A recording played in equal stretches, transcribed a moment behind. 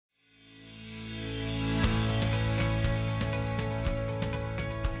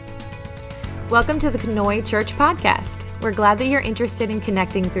Welcome to the Conoy Church Podcast. We're glad that you're interested in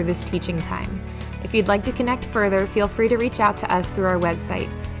connecting through this teaching time. If you'd like to connect further, feel free to reach out to us through our website,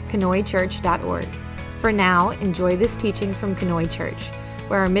 conoychurch.org. For now, enjoy this teaching from Conoy Church,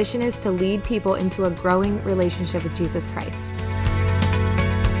 where our mission is to lead people into a growing relationship with Jesus Christ.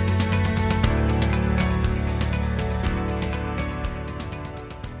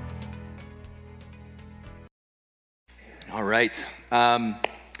 All right.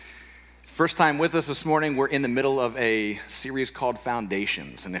 First time with us this morning, we're in the middle of a series called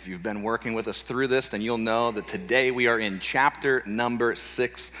Foundations. And if you've been working with us through this, then you'll know that today we are in chapter number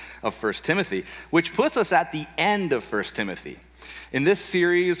 6 of 1 Timothy, which puts us at the end of 1 Timothy. In this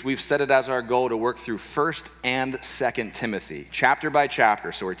series, we've set it as our goal to work through 1 and 2 Timothy, chapter by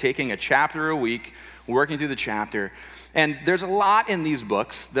chapter. So we're taking a chapter a week, working through the chapter. And there's a lot in these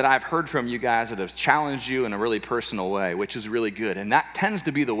books that I've heard from you guys that have challenged you in a really personal way, which is really good. And that tends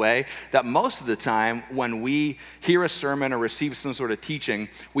to be the way that most of the time when we hear a sermon or receive some sort of teaching,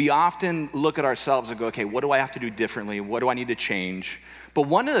 we often look at ourselves and go, okay, what do I have to do differently? What do I need to change? But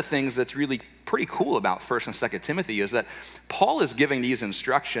one of the things that's really pretty cool about 1 and 2 Timothy is that Paul is giving these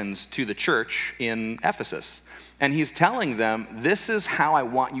instructions to the church in Ephesus. And he's telling them, this is how I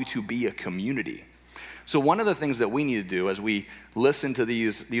want you to be a community. So one of the things that we need to do as we listen to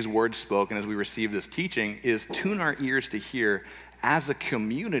these words spoken, as we receive this teaching, is tune our ears to hear, as a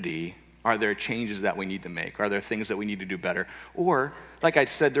community, are there changes that we need to make? Are there things that we need to do better? Or, like I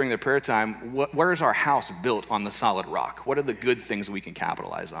said during the prayer time, where is our house built on the solid rock? What are the good things we can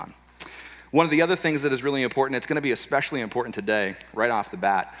capitalize on? One of the other things that is really important, it's going to be especially important today, right off the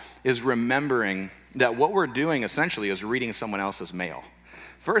bat, is remembering that what we're doing essentially is reading someone else's mail.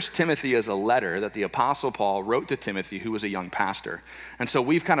 1 Timothy is a letter that the Apostle Paul wrote to Timothy, who was a young pastor. And so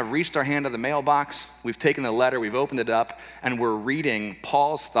we've kind of reached our hand to the mailbox, we've taken the letter, we've opened it up, and we're reading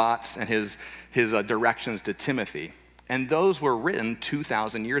Paul's thoughts and his directions to Timothy. And those were written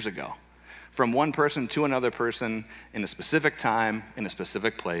 2,000 years ago, from one person to another person in a specific time, in a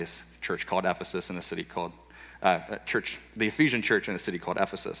specific place, church called Ephesus in a city called, the Ephesian church in a city called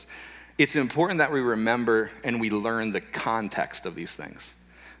Ephesus. It's important that we remember and we learn the context of these things.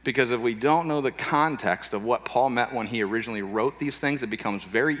 Because if we don't know the context of what Paul meant when he originally wrote these things, it becomes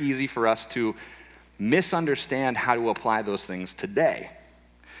very easy for us to misunderstand how to apply those things today.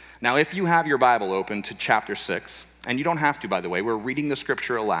 Now, if you have your Bible open to chapter 6, and you don't have to, by the way, we're reading the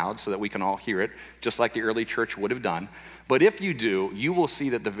scripture aloud so that we can all hear it, just like the early church would have done. But if you do, you will see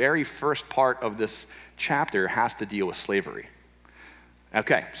that the very first part of this chapter has to deal with slavery.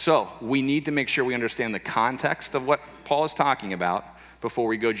 Okay, so we need to make sure we understand the context of what Paul is talking about before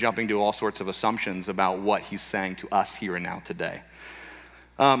we go jumping to all sorts of assumptions about what he's saying to us here and now today.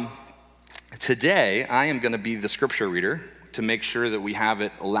 Today, I am going to be the scripture reader to make sure that we have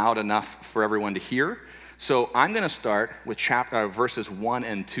it loud enough for everyone to hear. So I'm going to start with verses 1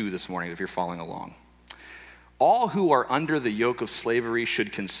 and 2 this morning, if you're following along. All who are under the yoke of slavery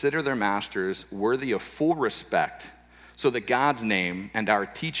should consider their masters worthy of full respect, so that God's name and our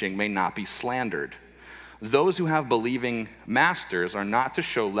teaching may not be slandered. Those who have believing masters are not to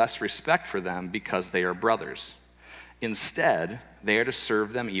show less respect for them because they are brothers. Instead, they are to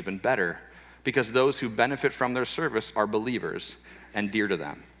serve them even better, because those who benefit from their service are believers and dear to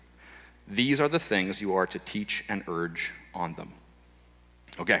them. These are the things you are to teach and urge on them.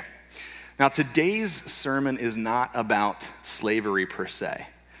 Okay, now today's sermon is not about slavery per se.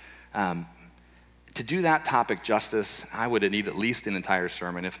 To do that topic justice, I would need at least an entire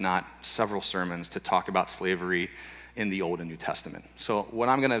sermon, if not several sermons, to talk about slavery in the Old and New Testament. So what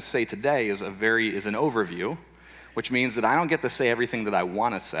I'm going to say today is an overview, which means that I don't get to say everything that I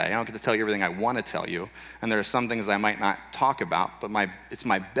want to say. I don't get to tell you everything I want to tell you, and there are some things I might not talk about, but it's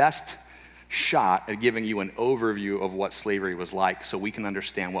my best shot at giving you an overview of what slavery was like so we can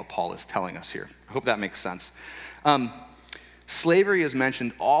understand what Paul is telling us here. I hope that makes sense. Slavery is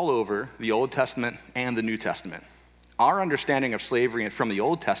mentioned all over the Old Testament and the New Testament. Our understanding of slavery from the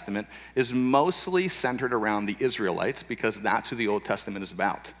Old Testament is mostly centered around the Israelites because that's who the Old Testament is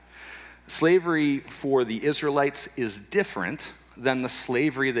about. Slavery for the Israelites is different than the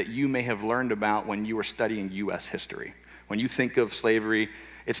slavery that you may have learned about when you were studying U.S. history. When you think of slavery,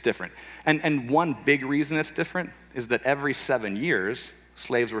 it's different. And one big reason it's different is that every 7 years,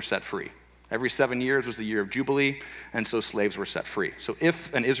 slaves were set free. Every 7 years was the year of Jubilee, and so slaves were set free. So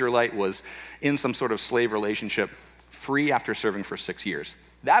if an Israelite was in some sort of slave relationship, free after serving for 6 years,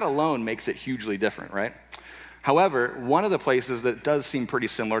 that alone makes it hugely different, right? However, one of the places that does seem pretty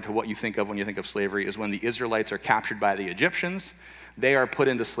similar to what you think of when you think of slavery is when the Israelites are captured by the Egyptians. They are put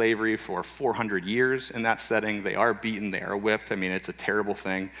into slavery for 400 years in that setting. They are beaten, they are whipped. I mean, it's a terrible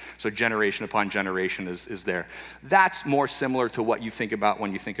thing. So generation upon generation is there. That's more similar to what you think about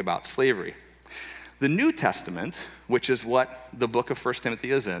when you think about slavery. The New Testament, which is what the book of 1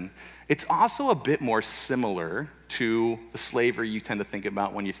 Timothy is in, it's also a bit more similar to the slavery you tend to think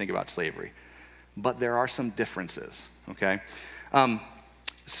about when you think about slavery. But there are some differences, okay?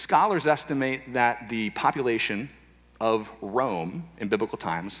 Scholars estimate that the population of Rome in biblical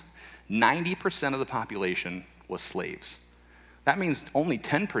times, 90% of the population was slaves. That means only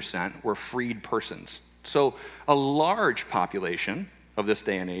 10% were freed persons. So a large population of this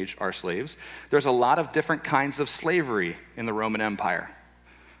day and age are slaves. There's a lot of different kinds of slavery in the Roman Empire.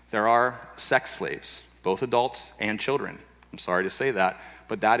 There are sex slaves, both adults and children. I'm sorry to say that,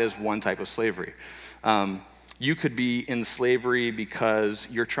 but that is one type of slavery. You could be in slavery because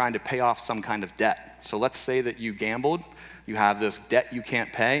you're trying to pay off some kind of debt. So let's say that you gambled, you have this debt you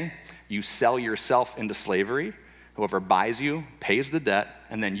can't pay, you sell yourself into slavery, whoever buys you pays the debt,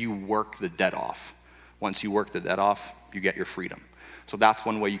 and then you work the debt off. Once you work the debt off, you get your freedom. So that's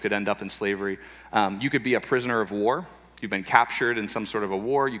one way you could end up in slavery. You could be a prisoner of war. You've been captured in some sort of a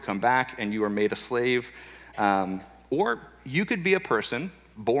war, you come back and you are made a slave. Or you could be a person,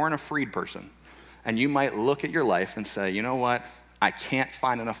 born a freed person, and you might look at your life and say, you know what, I can't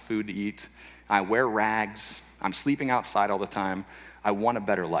find enough food to eat, I wear rags, I'm sleeping outside all the time, I want a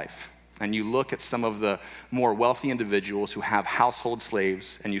better life. And you look at some of the more wealthy individuals who have household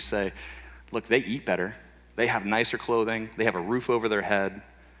slaves and you say, look, they eat better, they have nicer clothing, they have a roof over their head,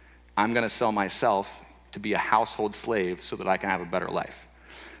 I'm gonna sell myself to be a household slave so that I can have a better life.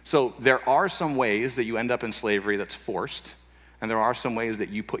 So there are some ways that you end up in slavery that's forced, and there are some ways that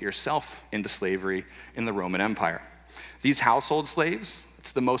you put yourself into slavery in the Roman Empire. These household slaves,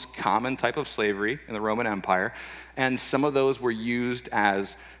 it's the most common type of slavery in the Roman Empire, and some of those were used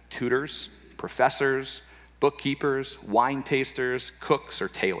as tutors, professors, bookkeepers, wine tasters, cooks, or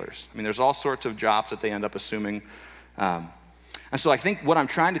tailors. I mean, there's all sorts of jobs that they end up assuming. And so I think what I'm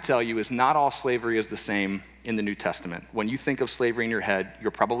trying to tell you is not all slavery is the same in the New Testament. When you think of slavery in your head, you're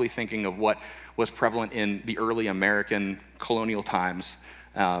probably thinking of what was prevalent in the early American colonial times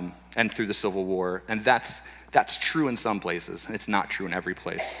and through the Civil War. And that's true in some places, and it's not true in every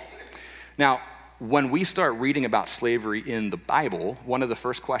place. Now, when we start reading about slavery in the Bible, one of the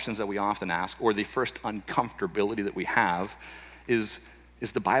first questions that we often ask, or the first uncomfortability that we have, is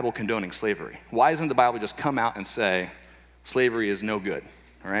the Bible condoning slavery? Why doesn't the Bible just come out and say, slavery is no good,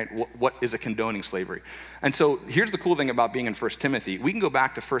 all right? What is it condoning slavery? And so here's the cool thing about being in 1 Timothy. We can go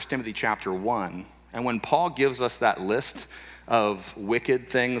back to 1 Timothy chapter 1, and when Paul gives us that list of wicked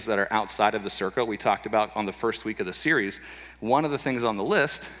things that are outside of the circle we talked about on the first week of the series, one of the things on the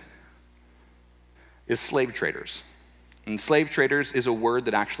list is slave traders. And slave traders is a word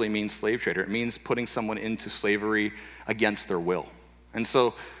that actually means slave trader. It means putting someone into slavery against their will. And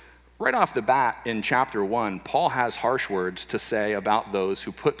so right off the bat in chapter 1, Paul has harsh words to say about those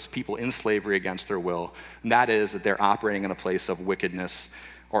who put people in slavery against their will, and that is that they're operating in a place of wickedness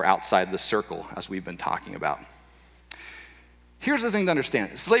or outside the circle, as we've been talking about. Here's the thing to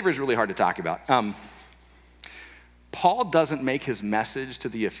understand. Slavery is really hard to talk about. Paul doesn't make his message to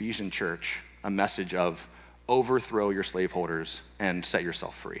the Ephesian church a message of overthrow your slaveholders and set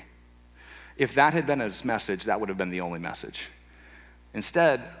yourself free. If that had been his message, that would have been the only message.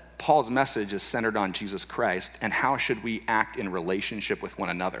 Instead, Paul's message is centered on Jesus Christ and how should we act in relationship with one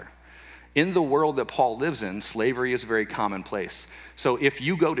another. In the world that Paul lives in, slavery is very commonplace. So if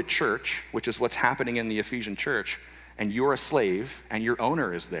you go to church, which is what's happening in the Ephesian church, and you're a slave and your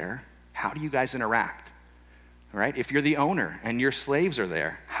owner is there, how do you guys interact? All right? If you're the owner and your slaves are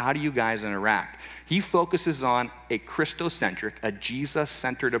there, how do you guys interact? He focuses on a Christocentric, a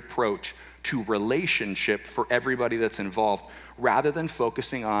Jesus-centered approach to relationship for everybody that's involved, rather than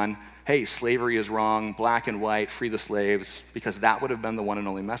focusing on, hey, slavery is wrong, black and white, free the slaves, because that would have been the one and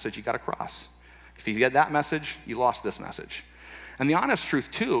only message you got across. If you get that message, you lost this message. And the honest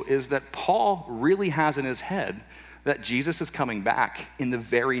truth, too, is that Paul really has in his head that Jesus is coming back in the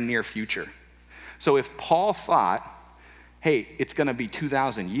very near future. So if Paul thought, hey, it's gonna be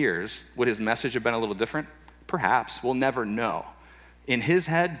 2,000 years, would his message have been a little different? Perhaps, we'll never know. In his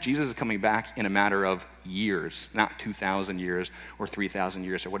head, Jesus is coming back in a matter of years, not 2,000 years or 3,000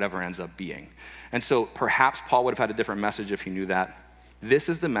 years or whatever it ends up being. And so perhaps Paul would have had a different message if he knew that. This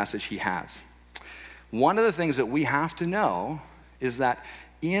is the message he has. One of the things that we have to know is that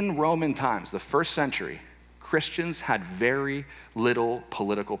in Roman times, the first century, Christians had very little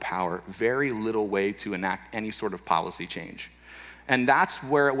political power, very little way to enact any sort of policy change. And that's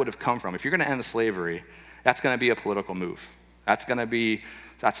where it would have come from. If you're gonna end slavery, that's gonna be a political move. That's going to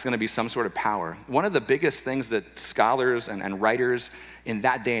be some sort of power. One of the biggest things that scholars and writers in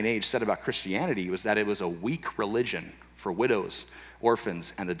that day and age said about Christianity was that it was a weak religion for widows,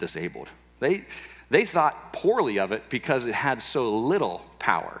 orphans, and the disabled. They thought poorly of it because it had so little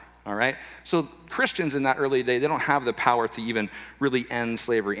power, all right? So Christians in that early day, they don't have the power to even really end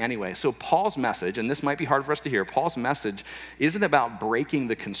slavery anyway. So Paul's message, and this might be hard for us to hear, Paul's message isn't about breaking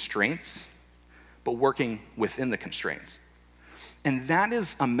the constraints, but working within the constraints. And that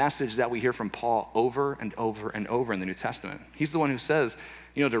is a message that we hear from Paul over and over and over in the New Testament. He's the one who says,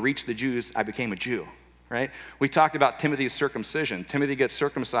 to reach the Jews, I became a Jew, right? We talked about Timothy's circumcision. Timothy gets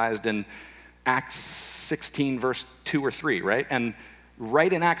circumcised in Acts 16, verse 2 or 3, right? And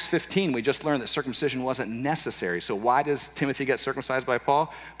right in Acts 15, we just learned that circumcision wasn't necessary. So why does Timothy get circumcised by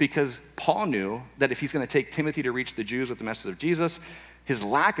Paul? Because Paul knew that if he's going to take Timothy to reach the Jews with the message of Jesus, his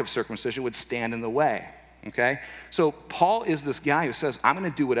lack of circumcision would stand in the way, okay? So Paul is this guy who says, I'm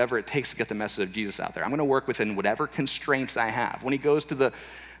going to do whatever it takes to get the message of Jesus out there. I'm going to work within whatever constraints I have. When he goes to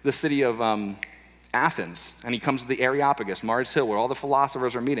the city of Athens, and he comes to the Areopagus, Mars Hill, where all the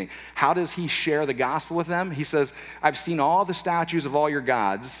philosophers are meeting, how does he share the gospel with them? He says, I've seen all the statues of all your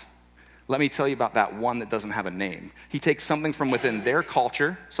gods. Let me tell you about that one that doesn't have a name. He takes something from within their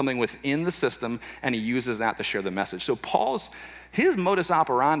culture, something within the system, and he uses that to share the message. So his modus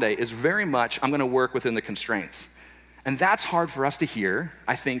operandi is very much, I'm going to work within the constraints. And that's hard for us to hear,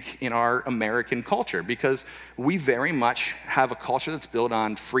 I think, in our American culture, because we very much have a culture that's built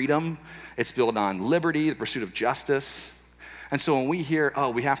on freedom, it's built on liberty, the pursuit of justice. And so when we hear,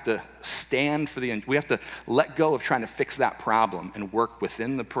 we have to we have to let go of trying to fix that problem and work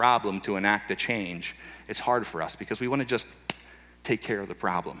within the problem to enact a change, it's hard for us because we want to just take care of the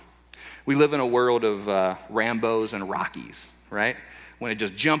problem. We live in a world of Rambos and Rockies, right? When they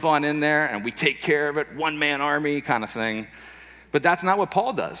just jump on in there and we take care of it, one-man army kind of thing. But that's not what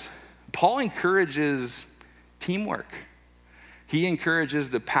Paul does. Paul encourages teamwork. He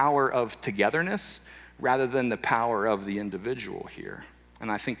encourages the power of togetherness rather than the power of the individual here. And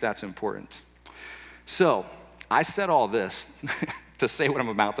I think that's important. So I said all this to say what I'm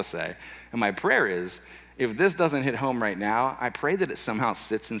about to say. And my prayer is, if this doesn't hit home right now, I pray that it somehow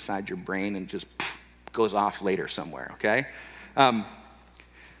sits inside your brain and just goes off later somewhere, okay?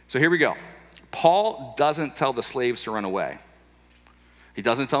 So here we go. Paul doesn't tell the slaves to run away. He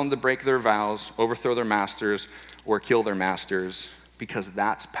doesn't tell them to break their vows, overthrow their masters, or kill their masters, because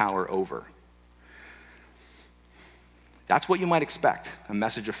that's power over. That's what you might expect, a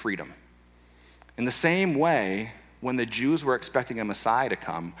message of freedom. In the same way, when the Jews were expecting a Messiah to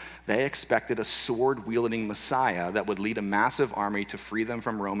come, they expected a sword-wielding Messiah that would lead a massive army to free them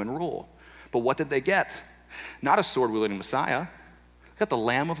from Roman rule. But what did they get? Not a sword-wielding Messiah. They got the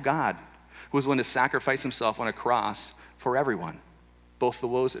Lamb of God, who was willing to sacrifice himself on a cross for everyone, both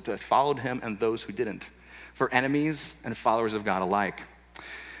those that followed him and those who didn't, for enemies and followers of God alike.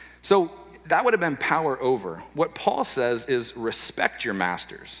 So that would have been power over. What Paul says is respect your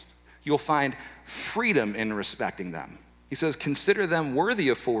masters. You'll find freedom in respecting them. He says, consider them worthy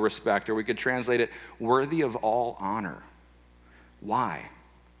of full respect, or we could translate it, worthy of all honor. Why?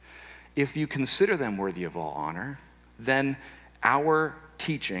 If you consider them worthy of all honor, then our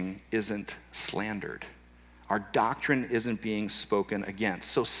teaching isn't slandered. Our doctrine isn't being spoken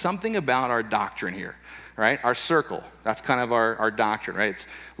against. So something about our doctrine here, right? Our circle, that's kind of our doctrine, right? It's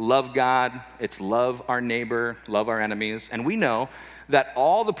love God, it's love our neighbor, love our enemies. And we know that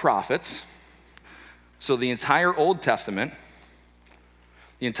all the prophets, so the entire Old Testament,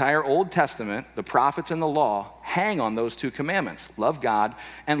 the prophets and the law hang on those two commandments, love God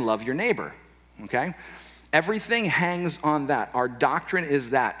and love your neighbor, okay? Everything hangs on that. Our doctrine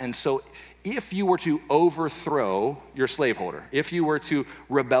is that. And so if you were to overthrow your slaveholder, if you were to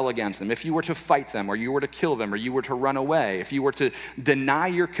rebel against them, if you were to fight them, or you were to kill them, or you were to run away, if you were to deny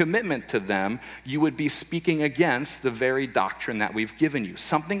your commitment to them, you would be speaking against the very doctrine that we've given you.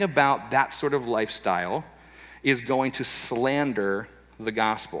 Something about that sort of lifestyle is going to slander the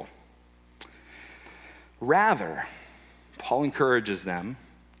gospel. Rather, Paul encourages them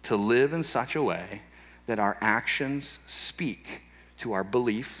to live in such a way that our actions speak to our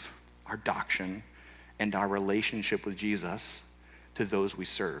belief, our doctrine, and our relationship with Jesus to those we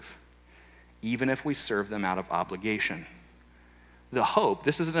serve, even if we serve them out of obligation. The hope,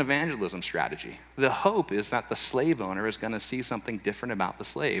 this is an evangelism strategy. The hope is that the slave owner is going to see something different about the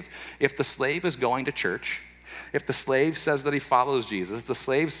slave. If the slave is going to church, if the slave says that he follows Jesus, the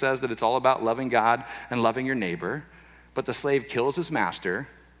slave says that it's all about loving God and loving your neighbor, but the slave kills his master,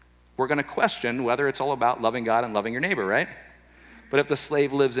 we're going to question whether it's all about loving God and loving your neighbor, right? But if the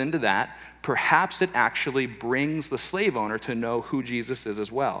slave lives into that, perhaps it actually brings the slave owner to know who Jesus is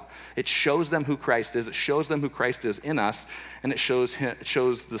as well. It shows them who Christ is. It shows them who Christ is in us. And it shows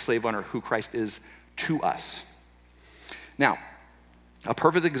the slave owner who Christ is to us. Now, a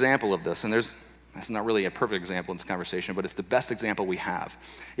perfect example of this, and that's not really a perfect example in this conversation, but it's the best example we have.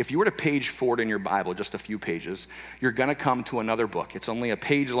 If you were to page forward in your Bible, just a few pages, you're going to come to another book. It's only a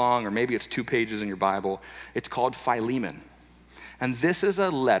page long, or maybe it's 2 pages in your Bible. It's called Philemon. And this is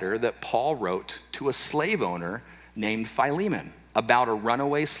a letter that Paul wrote to a slave owner named Philemon about a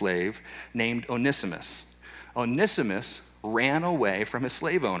runaway slave named Onesimus. Onesimus ran away from his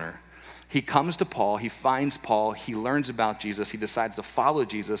slave owner. He comes to Paul, he finds Paul, he learns about Jesus, he decides to follow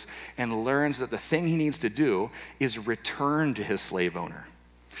Jesus, and learns that the thing he needs to do is return to his slave owner.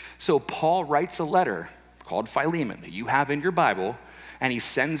 So Paul writes a letter called Philemon that you have in your Bible, and he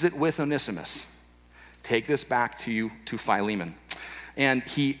sends it with Onesimus. Take this back to Philemon. And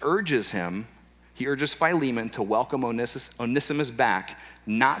he urges Philemon to welcome Onesimus back,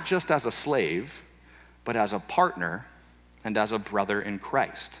 not just as a slave, but as a partner and as a brother in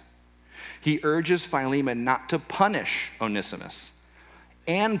Christ. He urges Philemon not to punish Onesimus.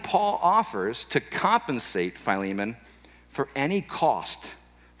 And Paul offers to compensate Philemon for any cost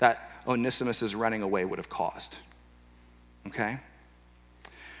that Onesimus' running away would have caused. Okay?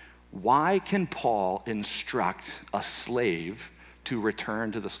 Why can Paul instruct a slave to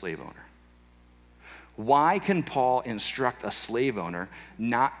return to the slave owner? Why can Paul instruct a slave owner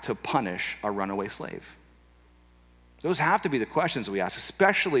not to punish a runaway slave? Those have to be the questions we ask,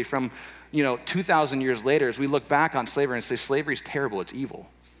 especially from 2,000 years later as we look back on slavery and say slavery is terrible, it's evil,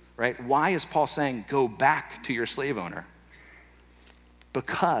 right? Why is Paul saying go back to your slave owner?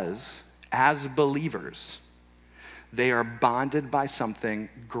 Because as believers, they are bonded by something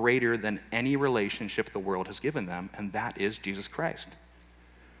greater than any relationship the world has given them, and that is Jesus Christ.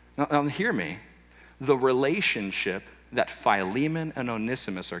 Now hear me. The relationship that Philemon and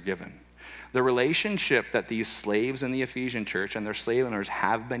Onesimus are given, the relationship that these slaves in the Ephesian church and their slave owners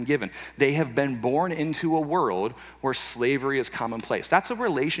have been given, they have been born into a world where slavery is commonplace. That's a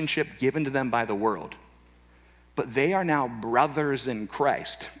relationship given to them by the world. But they are now brothers in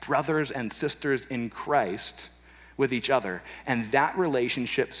Christ, brothers and sisters in Christ with each other, and that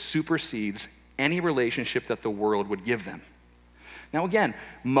relationship supersedes any relationship that the world would give them. Now again,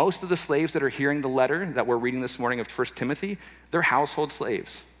 most of the slaves that are hearing the letter that we're reading this morning of 1 Timothy, they're household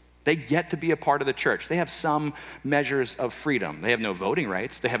slaves. They get to be a part of the church. They have some measures of freedom. They have no voting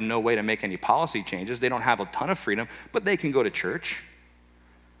rights. They have no way to make any policy changes. They don't have a ton of freedom, but they can go to church.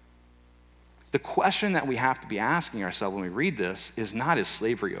 The question that we have to be asking ourselves when we read this is not, is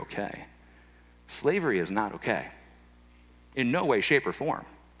slavery okay? Slavery is not okay. In no way, shape, or form.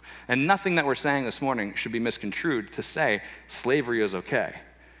 And nothing that we're saying this morning should be misconstrued to say slavery is okay.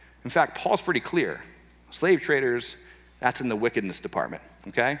 In fact, Paul's pretty clear. Slave traders, that's in the wickedness department,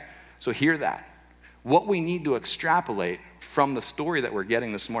 okay? So hear that. What we need to extrapolate from the story that we're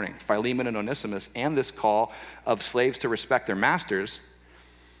getting this morning, Philemon and Onesimus, and this call of slaves to respect their masters,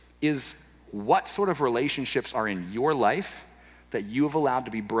 is what sort of relationships are in your life that you have allowed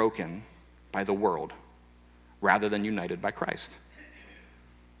to be broken by the world rather than united by Christ.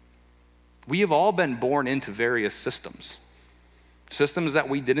 We have all been born into various systems that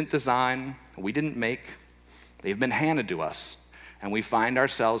we didn't design, we didn't make. They've been handed to us, and we find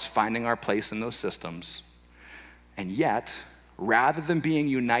ourselves finding our place in those systems. And yet, rather than being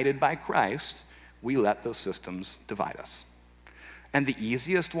united by Christ, we let those systems divide us. And the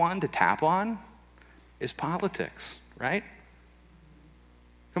easiest one to tap on is politics, right?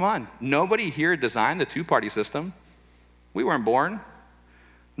 Come on, nobody here designed the two-party system. We weren't born.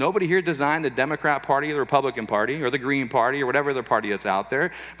 Nobody here designed the Democrat Party or the Republican Party or the Green Party or whatever other party that's out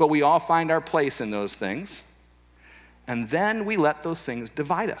there, but we all find our place in those things. And then we let those things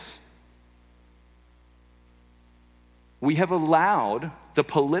divide us. We have allowed the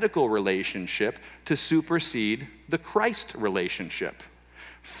political relationship to supersede the Christ relationship.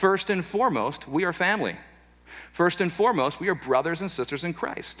 First and foremost, we are family. First and foremost, we are brothers and sisters in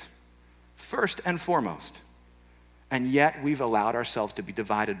Christ. First and foremost. And yet we've allowed ourselves to be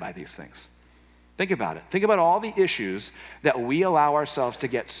divided by these things. Think about it. Think about all the issues that we allow ourselves to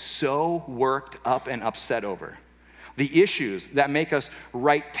get so worked up and upset over. The issues that make us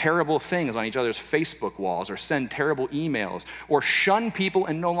write terrible things on each other's Facebook walls or send terrible emails or shun people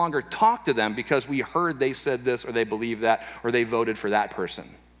and no longer talk to them because we heard they said this or they believe that or they voted for that person.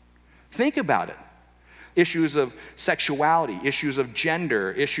 Think about it. Issues of sexuality, issues of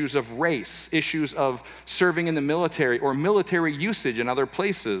gender, issues of race, issues of serving in the military or military usage in other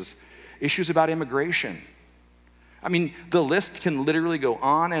places, issues about immigration. I mean, the list can literally go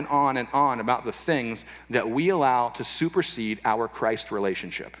on and on and on about the things that we allow to supersede our Christ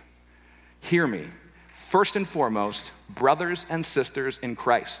relationship. Hear me. First and foremost, brothers and sisters in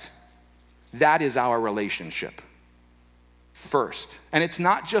Christ. That is our relationship. First. And it's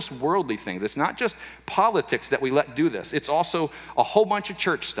not just worldly things. It's not just politics that we let do this. It's also a whole bunch of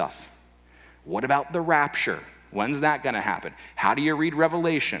church stuff. What about the rapture? When's that going to happen? How do you read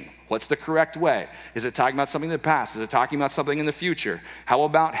Revelation? What's the correct way? Is it talking about something in the past? Is it talking about something in the future? How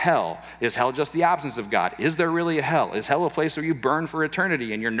about hell? Is hell just the absence of God? Is there really a hell? Is hell a place where you burn for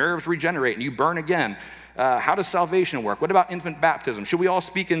eternity and your nerves regenerate and you burn again? How does salvation work? What about infant baptism? Should we all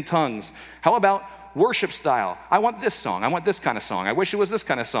speak in tongues? How about worship style? I want this song. I want this kind of song. I wish it was this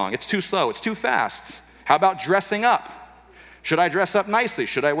kind of song. It's too slow. It's too fast. How about dressing up? Should I dress up nicely?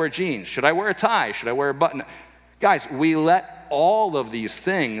 Should I wear jeans? Should I wear a tie? Should I wear a button? Guys, we let all of these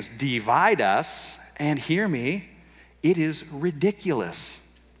things divide us, and hear me, it is ridiculous.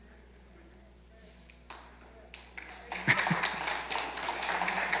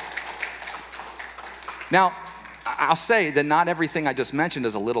 Now, I'll say that not everything I just mentioned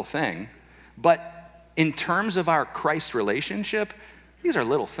is a little thing, but in terms of our Christ relationship, these are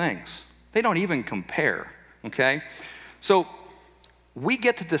little things. They don't even compare, okay? So we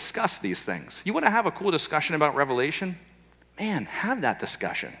get to discuss these things. You want to have a cool discussion about Revelation? Man, have that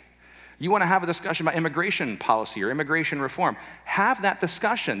discussion. You want to have a discussion about immigration policy or immigration reform? Have that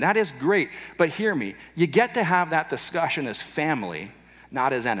discussion. That is great. But hear me, you get to have that discussion as family,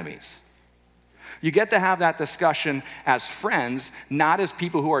 not as enemies. You get to have that discussion as friends, not as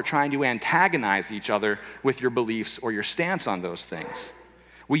people who are trying to antagonize each other with your beliefs or your stance on those things.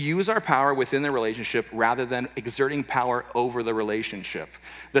 We use our power within the relationship rather than exerting power over the relationship.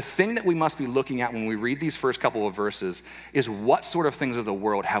 The thing that we must be looking at when we read these first couple of verses is what sort of things of the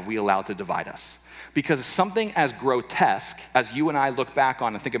world have we allowed to divide us? Because something as grotesque as you and I look back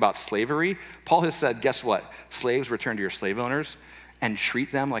on and think about slavery, Paul has said, guess what? Slaves, return to your slave owners and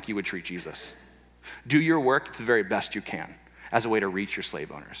treat them like you would treat Jesus. Do your work to the very best you can as a way to reach your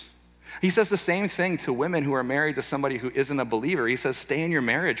slave owners. He says the same thing to women who are married to somebody who isn't a believer. He says, stay in your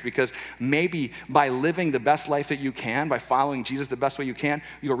marriage because maybe by living the best life that you can, by following Jesus the best way you can,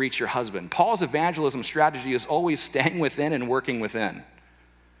 you'll reach your husband. Paul's evangelism strategy is always staying within and working within.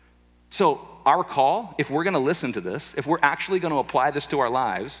 So our call, if we're going to listen to this, if we're actually going to apply this to our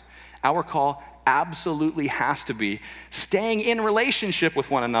lives, our call absolutely has to be staying in relationship with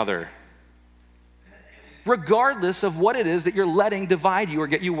one another, regardless of what it is that you're letting divide you or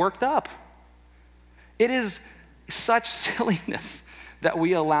get you worked up. It is such silliness that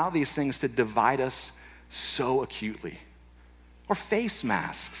we allow these things to divide us so acutely. Or face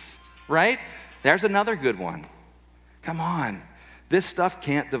masks, right? There's another good one. Come on, this stuff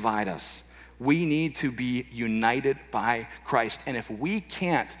can't divide us. We need to be united by Christ. And if we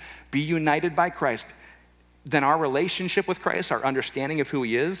can't be united by Christ, then our relationship with Christ, our understanding of who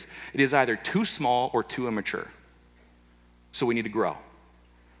he is, it is either too small or too immature. So we need to grow.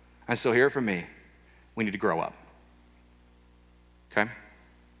 And so hear it from me, we need to grow up. Okay?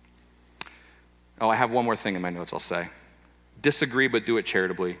 Oh, I have one more thing in my notes I'll say. Disagree, but do it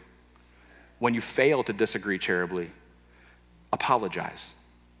charitably. When you fail to disagree charitably, apologize.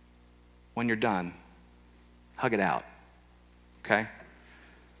 When you're done, hug it out. Okay?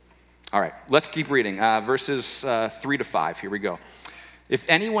 All right, let's keep reading. Verses 3 to 5, here we go. If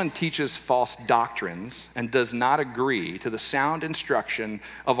anyone teaches false doctrines and does not agree to the sound instruction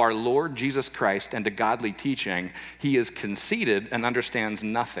of our Lord Jesus Christ and to godly teaching, he is conceited and understands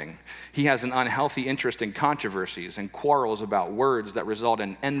nothing. He has an unhealthy interest in controversies and quarrels about words that result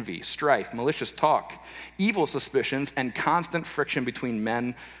in envy, strife, malicious talk, evil suspicions, and constant friction between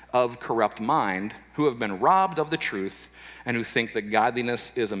men of corrupt mind who have been robbed of the truth and who think that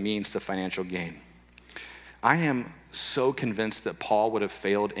godliness is a means to financial gain. I am so convinced that Paul would have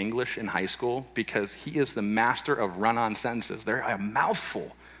failed English in high school because he is the master of run-on sentences. They're a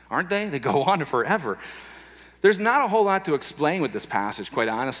mouthful, aren't they? They go on forever. There's not a whole lot to explain with this passage, quite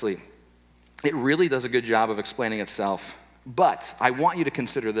honestly. It really does a good job of explaining itself. But I want you to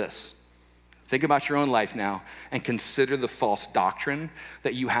consider this. Think about your own life now and consider the false doctrine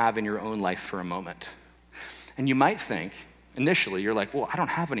that you have in your own life for a moment. And you might think, initially, you're like, well, I don't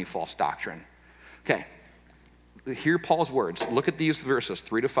have any false doctrine. Okay, hear Paul's words. Look at these verses,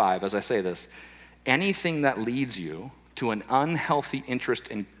 3 to 5, as I say this. Anything that leads you to an unhealthy interest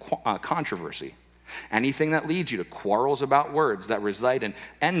in controversy, anything that leads you to quarrels about words that reside in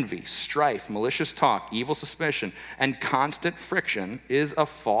envy, strife, malicious talk, evil suspicion, and constant friction is a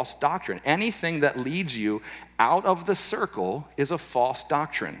false doctrine. Anything that leads you out of the circle is a false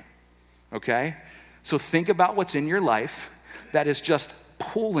doctrine, okay? So think about what's in your life that is just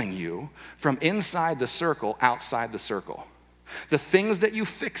pulling you from inside the circle outside the circle. The things that you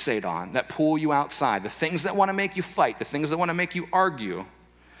fixate on that pull you outside, the things that want to make you fight, the things that want to make you argue,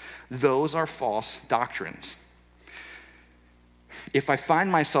 those are false doctrines. If I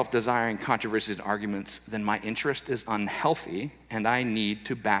find myself desiring controversies and arguments, then my interest is unhealthy and I need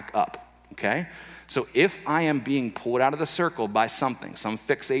to back up, okay? So if I am being pulled out of the circle by something, some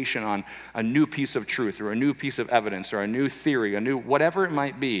fixation on a new piece of truth or a new piece of evidence or a new theory, a new whatever it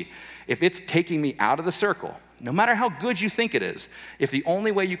might be, if it's taking me out of the circle, no matter how good you think it is, if the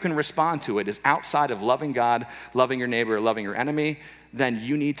only way you can respond to it is outside of loving God, loving your neighbor, or loving your enemy, then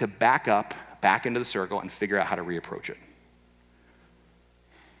you need to back up, back into the circle, and figure out how to reapproach it.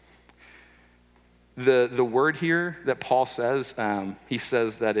 The word here that Paul says, he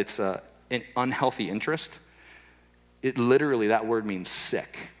says that it's an unhealthy interest. It literally, that word means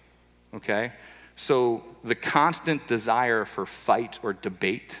sick, okay? So the constant desire for fight or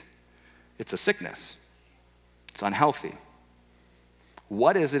debate, it's a sickness. It's unhealthy.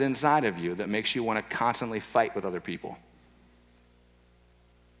 What is it inside of you that makes you want to constantly fight with other people?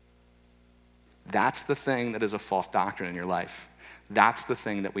 That's the thing that is a false doctrine in your life. That's the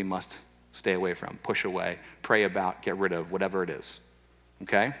thing that we must stay away from, push away, pray about, get rid of, whatever it is,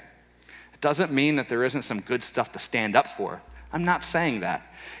 okay? It doesn't mean that there isn't some good stuff to stand up for. I'm not saying that.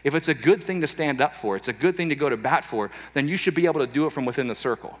 If it's a good thing to stand up for, it's a good thing to go to bat for, then you should be able to do it from within the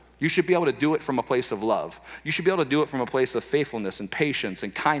circle. You should be able to do it from a place of love. You should be able to do it from a place of faithfulness and patience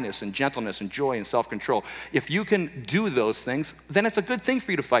and kindness and gentleness and joy and self-control. If you can do those things, then it's a good thing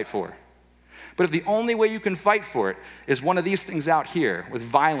for you to fight for. But if the only way you can fight for it is one of these things out here with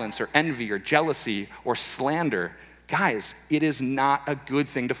violence or envy or jealousy or slander, guys, it is not a good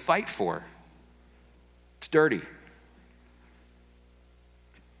thing to fight for. It's dirty.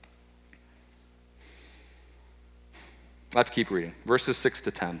 Let's keep reading. Verses 6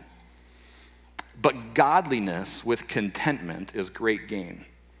 to 10. But godliness with contentment is great gain.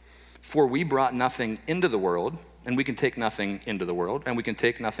 For we brought nothing into the world, and we can take nothing into the world, and we can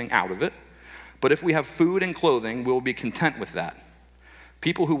take nothing out of it. But if we have food and clothing, we'll be content with that.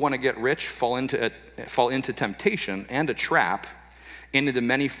 People who want to get rich fall into temptation and a trap, and into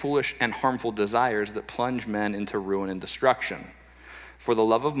many foolish and harmful desires that plunge men into ruin and destruction. For the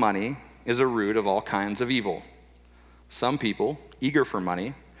love of money is a root of all kinds of evil. Some people, eager for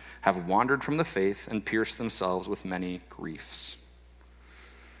money, have wandered from the faith and pierced themselves with many griefs.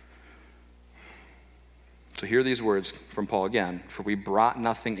 So hear these words from Paul again. For we brought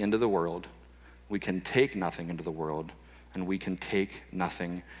nothing into the world, we can take nothing into the world, and we can take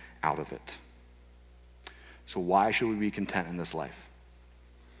nothing out of it. So why should we be content in this life?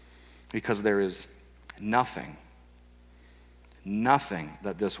 Because there is nothing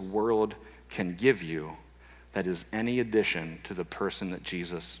that this world can give you that is any addition to the person that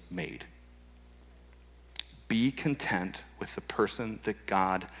Jesus made. Be content with the person that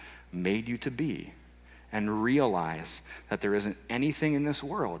God made you to be, and realize that there isn't anything in this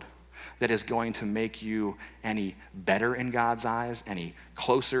world that is going to make you any better in God's eyes, any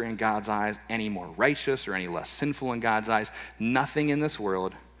closer in God's eyes, any more righteous or any less sinful in God's eyes. Nothing in this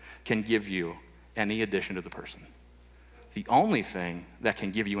world can give you any addition to the person. The only thing that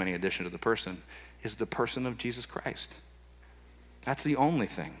can give you any addition to the person is the person of Jesus Christ. That's the only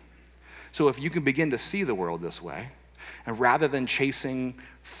thing. So if you can begin to see the world this way, and rather than chasing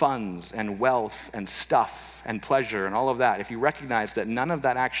funds and wealth and stuff and pleasure and all of that, if you recognize that none of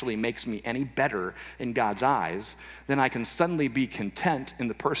that actually makes me any better in God's eyes, then I can suddenly be content in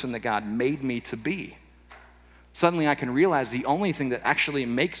the person that God made me to be. Suddenly I can realize the only thing that actually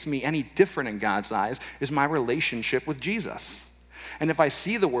makes me any different in God's eyes is my relationship with Jesus. And if I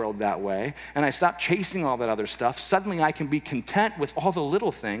see the world that way and I stop chasing all that other stuff, suddenly I can be content with all the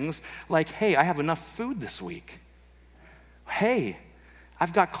little things like, hey, I have enough food this week. Hey,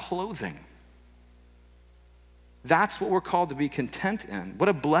 I've got clothing. That's what we're called to be content in. What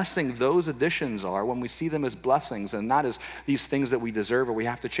a blessing those additions are when we see them as blessings and not as these things that we deserve or we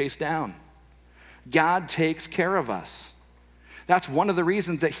have to chase down. God takes care of us. That's one of the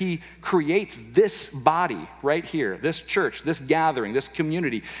reasons that he creates this body right here, this church, this gathering, this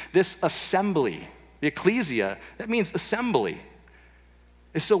community, this assembly. The ecclesia, that means assembly.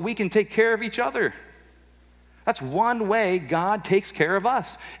 Is so we can take care of each other. That's one way God takes care of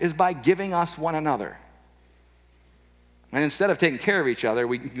us, is by giving us one another. And instead of taking care of each other,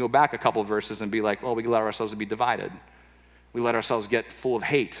 we can go back a couple of verses and be like, well, we allow ourselves to be divided. We let ourselves get full of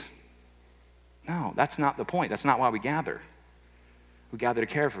hate. No, that's not the point. That's not why we gather. We gather to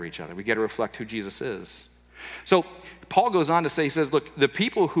care for each other. We gather to reflect who Jesus is. So Paul goes on to say, he says, look, the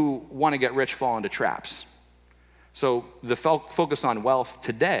people who want to get rich fall into traps. So the focus on wealth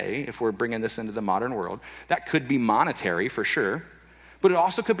today, if we're bringing this into the modern world, that could be monetary for sure, but it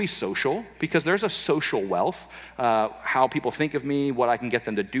also could be social, because there's a social wealth, how people think of me, what I can get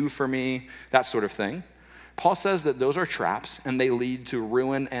them to do for me, that sort of thing. Paul says that those are traps and they lead to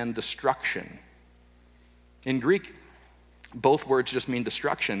ruin and destruction. In Greek, both words just mean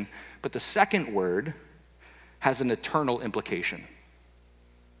destruction, but the second word has an eternal implication.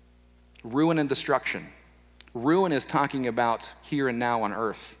 Ruin and destruction. Ruin is talking about here and now on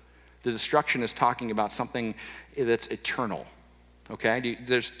earth. The destruction is talking about something that's eternal. Okay?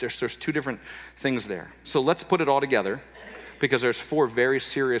 There's two different things there. So let's put it all together, because there's 4 very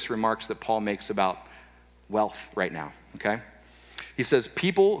serious remarks that Paul makes about wealth right now. Okay? He says,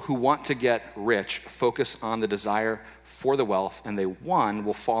 people who want to get rich focus on the desire for the wealth, and they,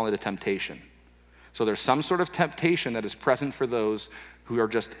 will fall into temptation. So there's some sort of temptation that is present for those who are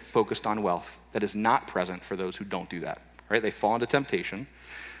just focused on wealth that is not present for those who don't do that, right? They fall into temptation.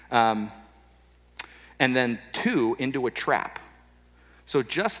 And then 2, into a trap. So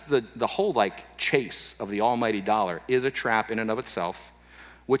just the whole chase of the almighty dollar is a trap in and of itself,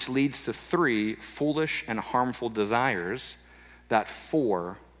 which leads to 3 foolish and harmful desires that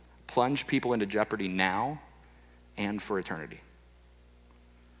 4 plunge people into jeopardy now and for eternity.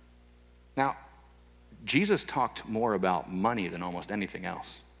 Now, Jesus talked more about money than almost anything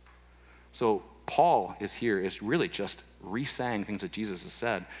else. So Paul is really just re-saying things that Jesus has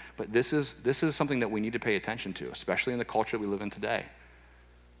said, but this is something that we need to pay attention to, especially in the culture that we live in today.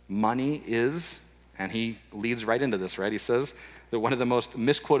 Money is, and he leads right into this, right? He says that one of the most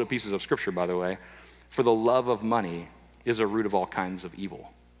misquoted pieces of scripture, by the way, for the love of money is a root of all kinds of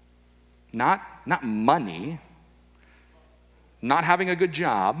evil. Not money, not having a good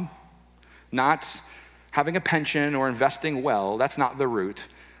job, not having a pension or investing well, that's not the root.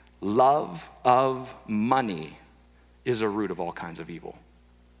 Love of money is a root of all kinds of evil.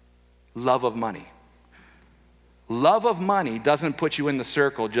 Love of money. Love of money doesn't put you in the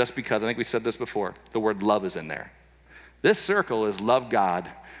circle just because, I think we said this before, the word love is in there. This circle is love God,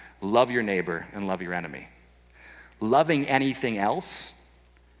 love your neighbor, and love your enemy. Loving anything else,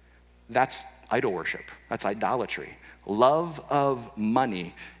 that's idol worship. That's idolatry. Love of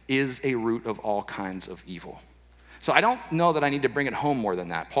money is a root of all kinds of evil. So I don't know that I need to bring it home more than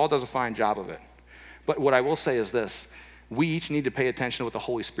that. Paul does a fine job of it. But what I will say is this: we each need to pay attention to what the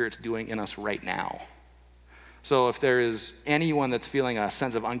Holy Spirit's doing in us right now. So if there is anyone that's feeling a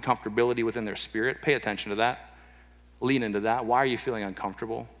sense of uncomfortability within their spirit, pay attention to that. Lean into that. Why are you feeling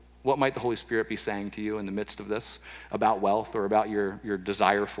uncomfortable? What might the Holy Spirit be saying to you in the midst of this about wealth or about your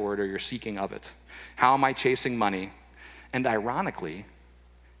desire for it or your seeking of it? How am I chasing money? And ironically,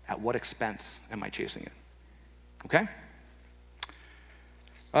 at what expense am I chasing it? Okay?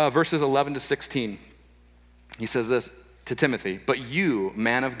 Verses 11 to 16. He says this to Timothy, "But you,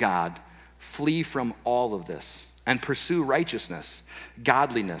 man of God, flee from all of this and pursue righteousness,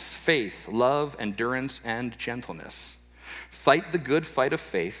 godliness, faith, love, endurance, and gentleness. Fight the good fight of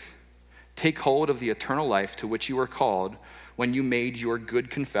faith. Take hold of the eternal life to which you were called when you made your good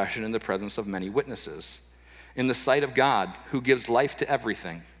confession in the presence of many witnesses, in the sight of God, who gives life to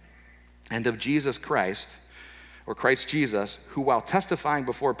everything, and of Jesus Christ, or Christ Jesus, who while testifying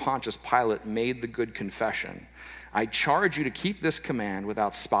before Pontius Pilate made the good confession. I charge you to keep this command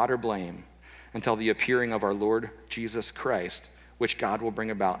without spot or blame until the appearing of our Lord Jesus Christ, which God will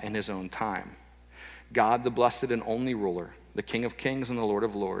bring about in his own time. God, the blessed and only ruler, the King of kings and the Lord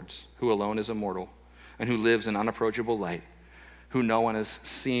of lords, who alone is immortal and who lives in unapproachable light, who no one has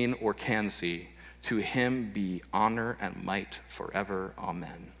seen or can see, to him be honor and might forever.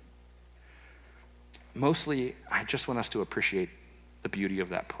 Amen." Mostly, I just want us to appreciate the beauty of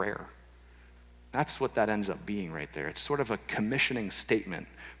that prayer. That's what that ends up being right there. It's sort of a commissioning statement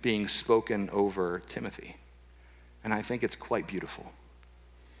being spoken over Timothy. And I think it's quite beautiful.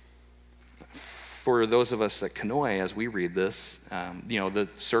 For those of us at Kenoi, as we read this, the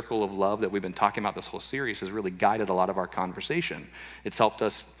circle of love that we've been talking about this whole series has really guided a lot of our conversation. It's helped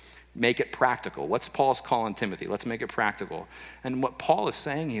us make it practical. What's Paul's calling Timothy? Let's make it practical. And what Paul is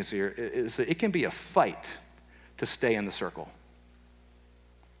saying here is that it can be a fight to stay in the circle.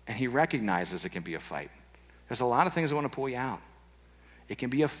 And he recognizes it can be a fight. There's a lot of things that want to pull you out. It can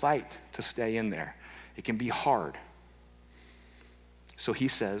be a fight to stay in there. It can be hard. So he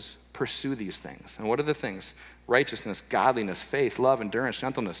says, pursue these things. And what are the things? Righteousness, godliness, faith, love, endurance,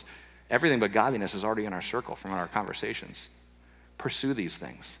 gentleness. Everything but godliness is already in our circle from our conversations. Pursue these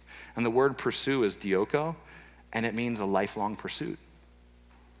things. And the word pursue is dioko, and it means a lifelong pursuit.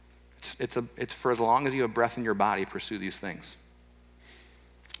 it's for as long as you have breath in your body, pursue these things.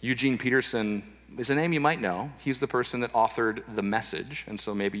 Eugene Peterson is a name you might know. He's the person that authored The Message, and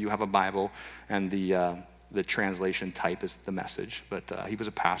so maybe you have a Bible and the translation type is The Message, but he was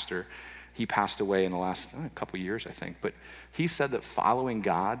a pastor. He passed away in the last couple years, I think, but he said that following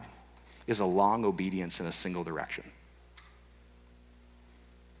God is a long obedience in a single direction.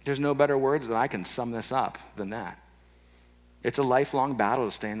 There's no better words that I can sum this up than that. It's a lifelong battle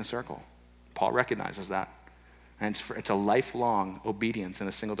to stay in the circle. Paul recognizes that. And it's a lifelong obedience in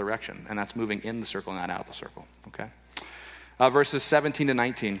a single direction, and that's moving in the circle, not out of the circle, okay? Verses 17 to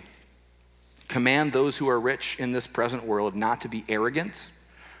 19. Command those who are rich in this present world not to be arrogant,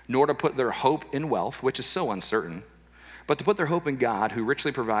 nor to put their hope in wealth, which is so uncertain, but to put their hope in God, who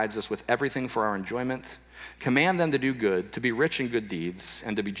richly provides us with everything for our enjoyment. Command them to do good, to be rich in good deeds,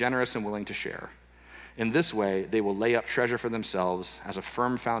 and to be generous and willing to share. In this way, they will lay up treasure for themselves as a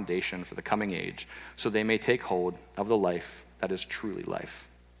firm foundation for the coming age, so they may take hold of the life that is truly life.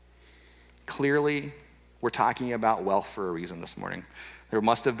 Clearly, we're talking about wealth for a reason this morning. There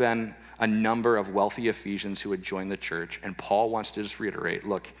must have been a number of wealthy Ephesians who had joined the church, and Paul wants to just reiterate,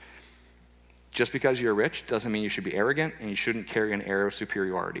 look, just because you're rich doesn't mean you should be arrogant, and you shouldn't carry an air of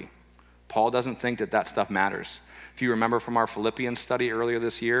superiority. Paul doesn't think that stuff matters. If you remember from our Philippians study earlier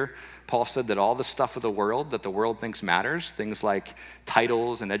this year, Paul said that all the stuff of the world that the world thinks matters, things like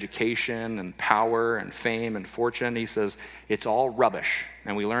titles and education and power and fame and fortune, he says it's all rubbish.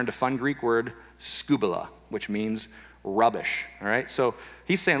 And we learned a fun Greek word, skubala, which means rubbish, all right? So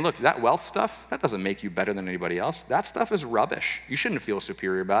he's saying, look, that wealth stuff, that doesn't make you better than anybody else. That stuff is rubbish. You shouldn't feel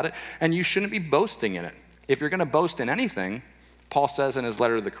superior about it, and you shouldn't be boasting in it. If you're gonna boast in anything, Paul says in his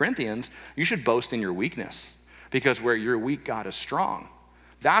letter to the Corinthians, you should boast in your weakness, because where you're weak, God is strong.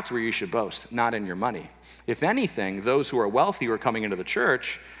 That's where you should boast, not in your money. If anything, those who are wealthy who are coming into the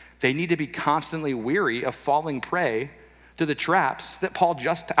church, they need to be constantly weary of falling prey to the traps that Paul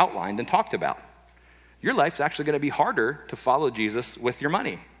just outlined and talked about. Your life's actually gonna be harder to follow Jesus with your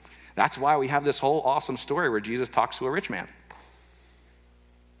money. That's why we have this whole awesome story where Jesus talks to a rich man.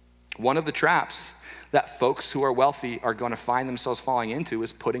 One of the traps that folks who are wealthy are gonna find themselves falling into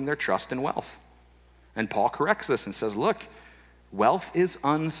is putting their trust in wealth. And Paul corrects this and says, look, wealth is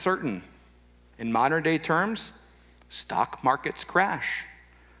uncertain. In modern day terms, stock markets crash.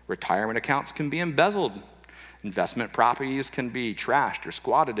 Retirement accounts can be embezzled. Investment properties can be trashed or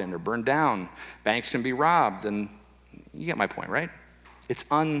squatted in or burned down. Banks can be robbed, and you get my point, right? It's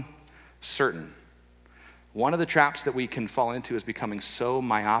uncertain. One of the traps that we can fall into is becoming so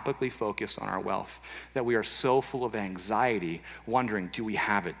myopically focused on our wealth that we are so full of anxiety, wondering, do we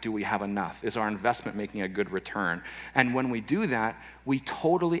have it? Do we have enough? Is our investment making a good return? And when we do that, we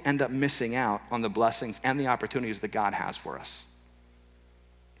totally end up missing out on the blessings and the opportunities that God has for us,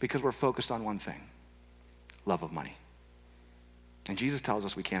 because we're focused on one thing: love of money. And Jesus tells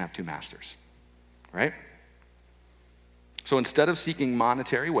us we can't have two masters, right? So instead of seeking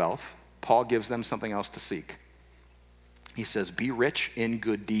monetary wealth, Paul gives them something else to seek. He says, be rich in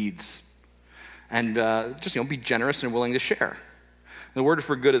good deeds. And be generous and willing to share. The word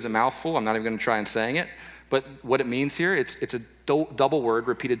for good is a mouthful. I'm not even going to try and saying it. But what it means here, it's a double word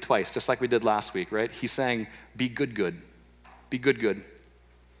repeated twice, just like we did last week, right? He's saying, be good. Be good.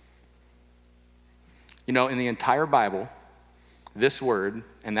 You know, in the entire Bible, this word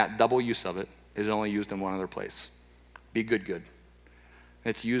and that double use of it is only used in one other place. Be good.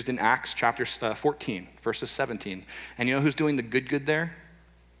 It's used in Acts chapter 14, verses 17. And you know who's doing the good there?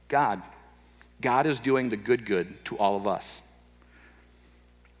 God. God is doing the good to all of us.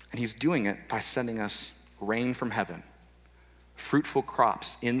 And he's doing it by sending us rain from heaven, fruitful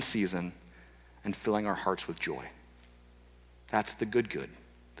crops in season, and filling our hearts with joy. That's the good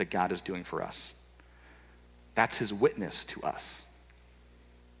that God is doing for us. That's his witness to us.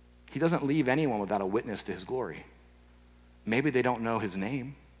 He doesn't leave anyone without a witness to his glory. Maybe they don't know his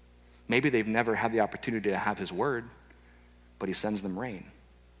name. Maybe they've never had the opportunity to have his word, but he sends them rain.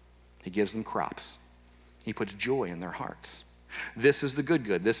 He gives them crops. He puts joy in their hearts. This is the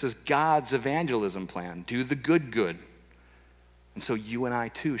good. This is God's evangelism plan. Do the good. And so you and I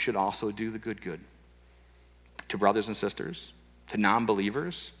too should also do the good. To brothers and sisters, to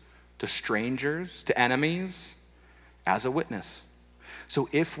non-believers, to strangers, to enemies, as a witness. So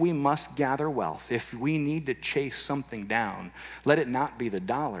if we must gather wealth, if we need to chase something down, let it not be the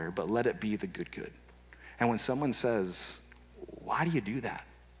dollar, but let it be the good. And when someone says, why do you do that?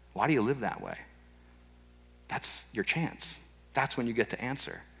 Why do you live that way? That's your chance. That's when you get to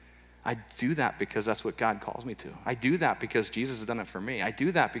answer. I do that because that's what God calls me to. I do that because Jesus has done it for me. I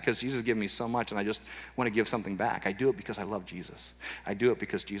do that because Jesus has given me so much and I just want to give something back. I do it because I love Jesus. I do it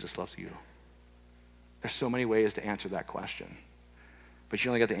because Jesus loves you. There's so many ways to answer that question. But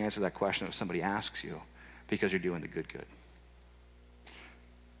you only get to answer that question if somebody asks you because you're doing the good.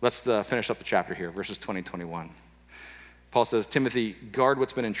 Let's finish up the chapter here, verses 20 and 21. Paul says, Timothy, guard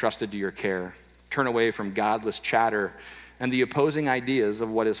what's been entrusted to your care. Turn away from godless chatter and the opposing ideas of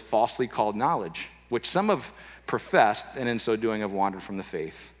what is falsely called knowledge, which some have professed and in so doing have wandered from the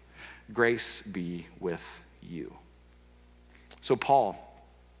faith. Grace be with you. So Paul,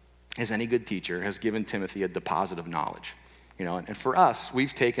 as any good teacher, has given Timothy a deposit of knowledge. And for us,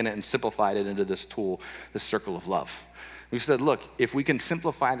 we've taken it and simplified it into this tool, this circle of love. We've said, look, if we can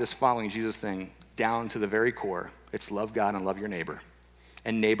simplify this following Jesus thing down to the very core, it's love God and love your neighbor.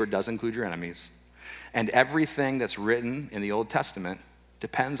 And neighbor does include your enemies. And everything that's written in the Old Testament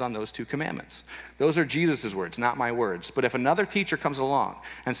depends on those two commandments. Those are Jesus' words, not my words. But if another teacher comes along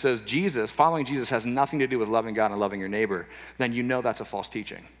and says following Jesus has nothing to do with loving God and loving your neighbor, then you know that's a false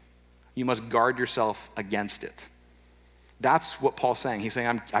teaching. You must guard yourself against it. That's what Paul's saying. He's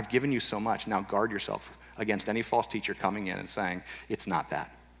saying, I've given you so much. Now guard yourself against any false teacher coming in and saying, it's not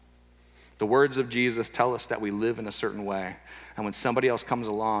that. The words of Jesus tell us that we live in a certain way. And when somebody else comes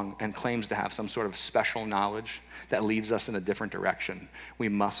along and claims to have some sort of special knowledge that leads us in a different direction, we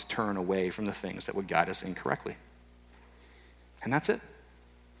must turn away from the things that would guide us incorrectly. And that's it.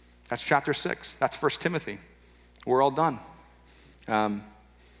 That's chapter 6. That's 1 Timothy. We're all done. 1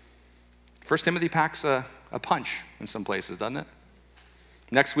 Timothy packs a punch in some places, doesn't it?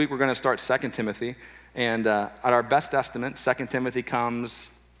 Next week, we're going to start 2 Timothy. And at our best estimate, 2 Timothy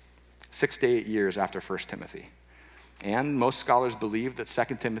comes 6 to 8 years after 1 Timothy. And most scholars believe that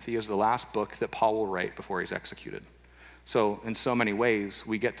 2 Timothy is the last book that Paul will write before he's executed. So in so many ways,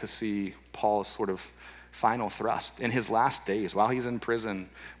 we get to see Paul's sort of final thrust. In his last days, while he's in prison,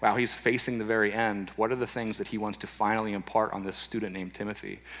 while he's facing the very end, what are the things that he wants to finally impart on this student named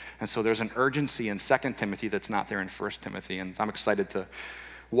Timothy? And so there's an urgency in 2 Timothy that's not there in 1 Timothy. And I'm excited to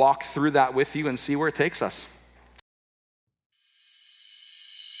walk through that with you and see where it takes us.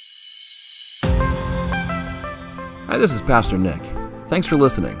 Hi, this is Pastor Nick. Thanks for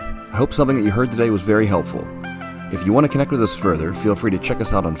listening. I hope something that you heard today was very helpful. If you want to connect with us further, feel free to check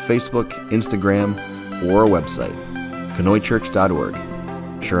us out on Facebook, Instagram, or our website,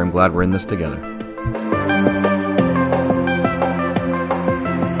 KanoiChurch.org. Sure, I'm glad we're in this together.